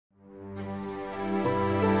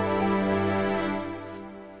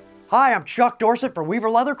Hi, I'm Chuck Dorsett for Weaver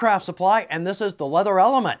Leathercraft Supply, and this is the Leather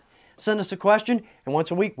Element. Send us a question, and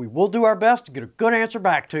once a week we will do our best to get a good answer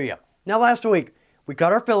back to you. Now last week, we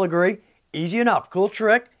cut our filigree. Easy enough. Cool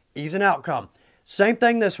trick, easy and outcome. Same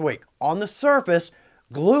thing this week. On the surface,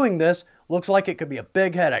 gluing this looks like it could be a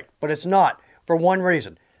big headache, but it's not, for one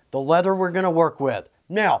reason. The leather we're going to work with.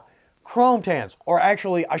 Now, chrome tans, or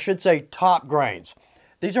actually I should say top grains.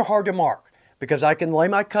 These are hard to mark because I can lay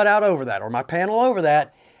my cutout over that or my panel over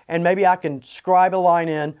that, and maybe I can scribe a line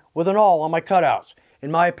in with an awl on my cutouts.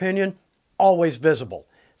 In my opinion, always visible.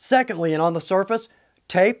 Secondly, and on the surface,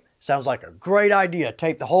 tape sounds like a great idea.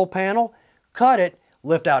 Tape the whole panel, cut it,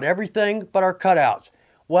 lift out everything but our cutouts.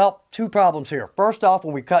 Well, two problems here. First off,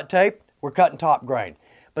 when we cut tape, we're cutting top grain.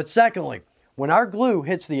 But secondly, when our glue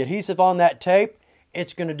hits the adhesive on that tape,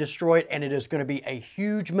 it's going to destroy it and it is going to be a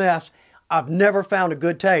huge mess. I've never found a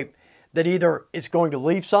good tape that either it's going to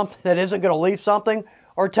leave something, that isn't going to leave something,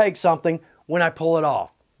 or take something when I pull it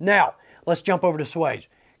off. Now, let's jump over to Suede.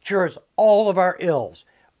 Cures all of our ills.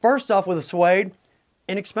 First off with a Suede,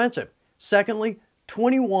 inexpensive. Secondly,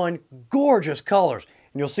 21 gorgeous colors.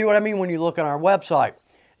 And you'll see what I mean when you look on our website.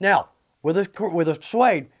 Now, with a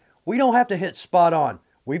Suede, we don't have to hit spot on.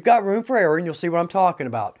 We've got room for error, and you'll see what I'm talking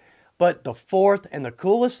about. But the fourth and the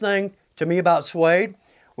coolest thing to me about Suede,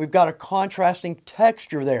 we've got a contrasting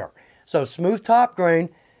texture there. So smooth top grain,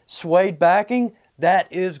 Suede backing, that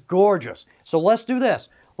is gorgeous. So let's do this.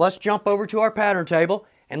 Let's jump over to our pattern table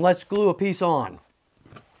and let's glue a piece on.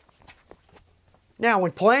 Now,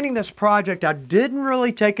 when planning this project, I didn't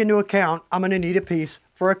really take into account I'm going to need a piece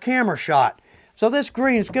for a camera shot. So this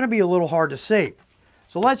green is going to be a little hard to see.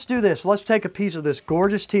 So let's do this. Let's take a piece of this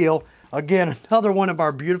gorgeous teal. Again, another one of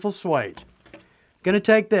our beautiful Suede. Going to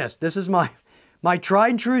take this. This is my tried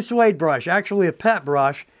and true Suede brush, actually a pet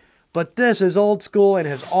brush, but this is old school and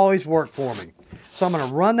has always worked for me. So I'm going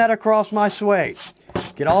to run that across my Suede.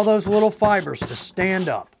 Get all those little fibers to stand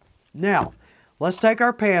up. Now, let's take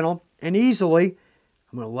our panel and easily,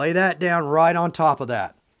 I'm going to lay that down right on top of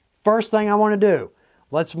that. First thing I want to do,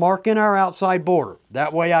 let's mark in our outside border.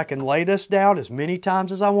 That way I can lay this down as many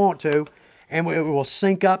times as I want to, and it will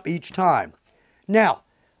sync up each time. Now,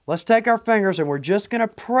 let's take our fingers and we're just going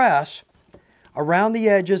to press around the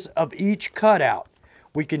edges of each cutout.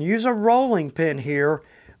 We can use a rolling pin here,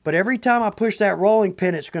 but every time I push that rolling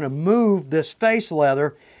pin, it's going to move this face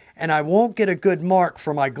leather, and I won't get a good mark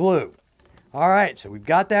for my glue. All right, so we've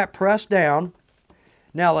got that pressed down.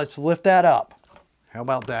 Now let's lift that up. How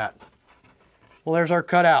about that? Well, there's our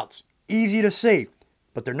cutouts. Easy to see,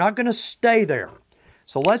 but they're not going to stay there.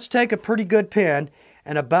 So let's take a pretty good pin,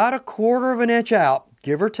 and about 1/4 of an inch out,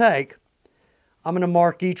 give or take, I'm going to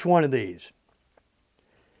mark each one of these.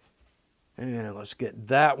 And let's get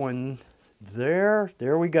that one there.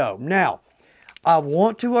 There we go. Now, I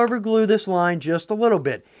want to overglue this line just a little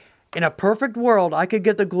bit. In a perfect world, I could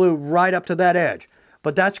get the glue right up to that edge.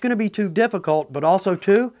 But that's going to be too difficult, but also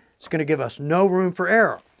too, it's going to give us no room for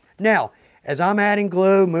error. Now, as I'm adding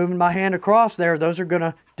glue, moving my hand across there, those are going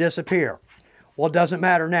to disappear. Well, it doesn't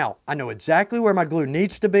matter now. I know exactly where my glue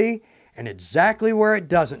needs to be and exactly where it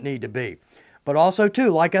doesn't need to be. But also too,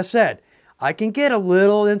 like I said, I can get a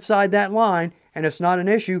little inside that line and it's not an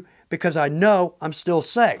issue because I know I'm still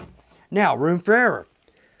safe. Now, room for error.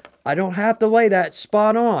 I don't have to lay that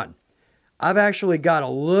spot on. I've actually got a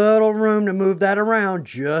little room to move that around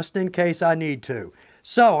just in case I need to.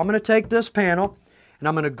 So I'm going to take this panel and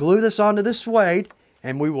I'm going to glue this onto this Suede,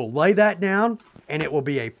 and we will lay that down and it will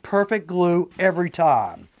be a perfect glue every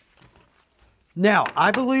time. Now,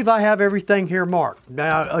 I believe I have everything here marked.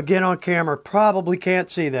 Now, again on camera, probably can't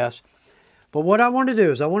see this, but what I want to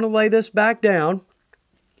do is I want to lay this back down.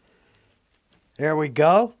 There we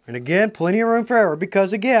go. And again, plenty of room for error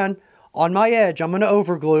because again, on my edge, I'm going to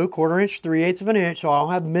overglue 1/4 inch, 3/8 of an inch, so I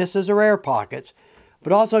don't have misses or air pockets.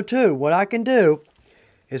 But also too, what I can do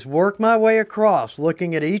is work my way across,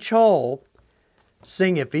 looking at each hole,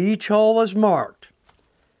 seeing if each hole is marked.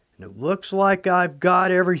 And it looks like I've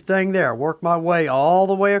got everything there. Work my way all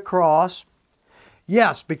the way across.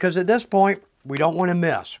 Yes, because at this point, we don't want to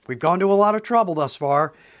miss. We've gone to a lot of trouble thus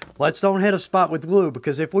far. Let's don't hit a spot with glue,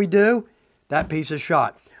 because if we do, that piece is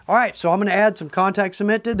shot. All right, so I'm going to add some contact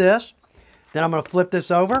cement to this. Then I'm going to flip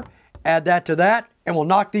this over, add that to that, and we'll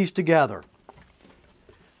knock these together.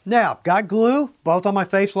 Now, I've got glue, both on my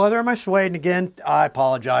face leather and my Suede, and again, I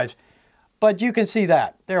apologize, but you can see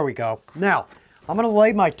that. There we go. Now, I'm going to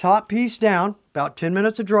lay my top piece down, about 10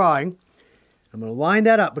 minutes of drying. I'm going to line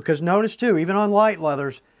that up, because notice too, even on light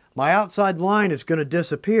leathers, my outside line is going to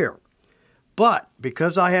disappear. But,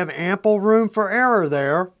 because I have ample room for error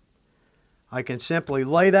there, I can simply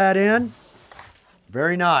lay that in,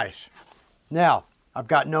 Very nice. Now, I've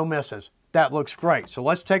got no misses. That looks great. So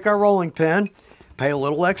let's take our rolling pin, pay a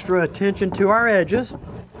little extra attention to our edges.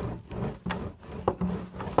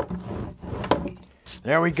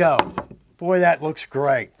 There we go. Boy, that looks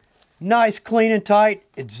great. Nice, clean and tight,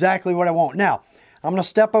 exactly what I want. Now, I'm going to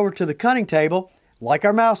step over to the cutting table. Like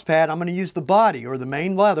our mouse pad, I'm going to use the body or the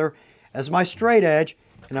main leather as my straight edge,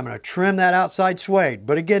 and I'm going to trim that outside suede.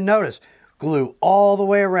 But again, notice, glue all the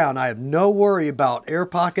way around. I have no worry about air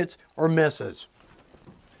pockets or misses.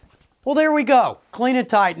 Well, there we go, clean and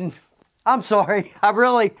tighten. I'm sorry,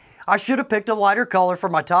 I should have picked a lighter color for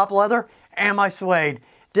my top leather and my suede.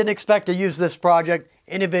 Didn't expect to use this project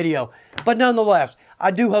in a video, but nonetheless, I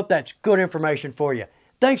do hope that's good information for you.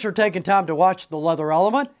 Thanks for taking time to watch The Leather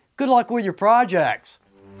Element. Good luck with your projects.